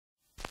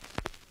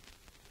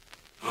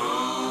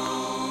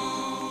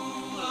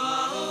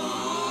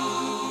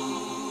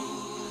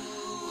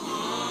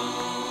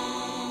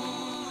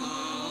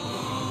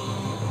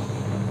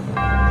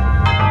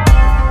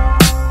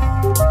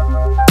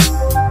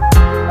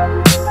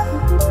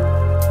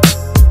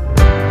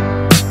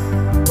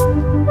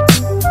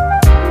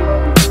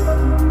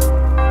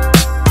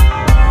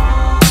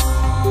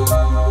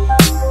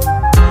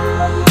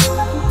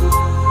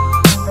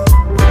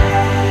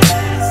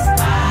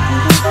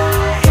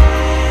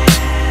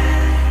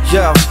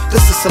Yo,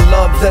 this is a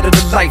love letter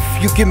to life.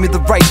 You give me the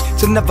right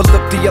to never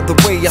look the other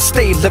way. I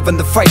stay living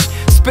the fight.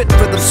 Spit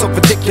rhythm so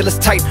ridiculous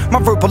tight. My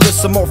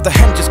verbalism off the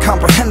hinges,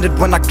 comprehended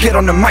when I get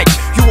on the mic.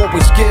 You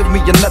always give me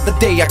another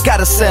day. I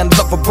gotta send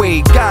love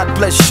away. God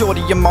bless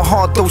shorty in my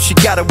heart, though she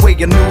got away.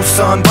 A new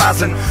sun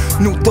rising,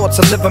 new thoughts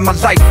of living my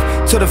life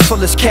to the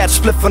fullest. Catch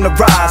spliff on the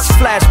rise.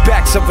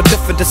 Flashbacks of a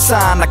different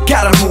design. I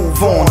gotta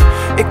move on.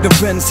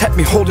 Ignorance had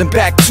me holding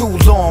back too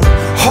long.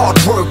 Hard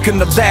work in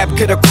the lab,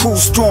 get a crew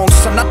strong.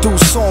 Son, I do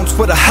songs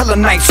with a hella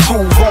nice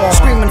groove on.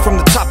 Screaming from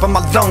the top of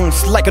my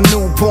lungs like a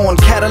newborn.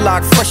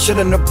 Catalog fresher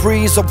than a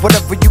breeze or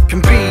whatever you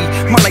can be.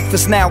 My life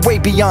is now way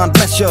beyond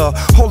measure.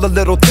 All the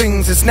little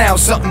things is now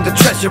something to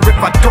treasure. If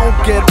I don't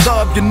get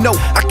love, you know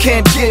I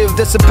can't give.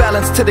 There's a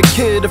balance to the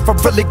kid if I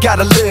really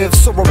gotta live.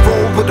 So I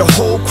roll with the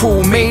whole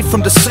crew, made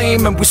from the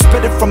same, and we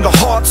spit it from the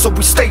heart, so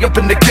we stay up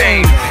in the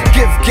game.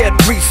 Give, get,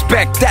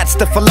 respect, that's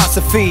the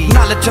philosophy.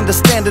 Knowledge,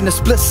 understanding is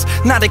bliss,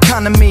 not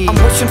economy. I'm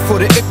wishing for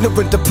the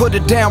ignorant to put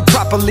it down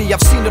properly.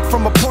 I've seen it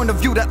from a point of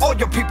view that all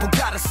your people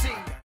gotta see.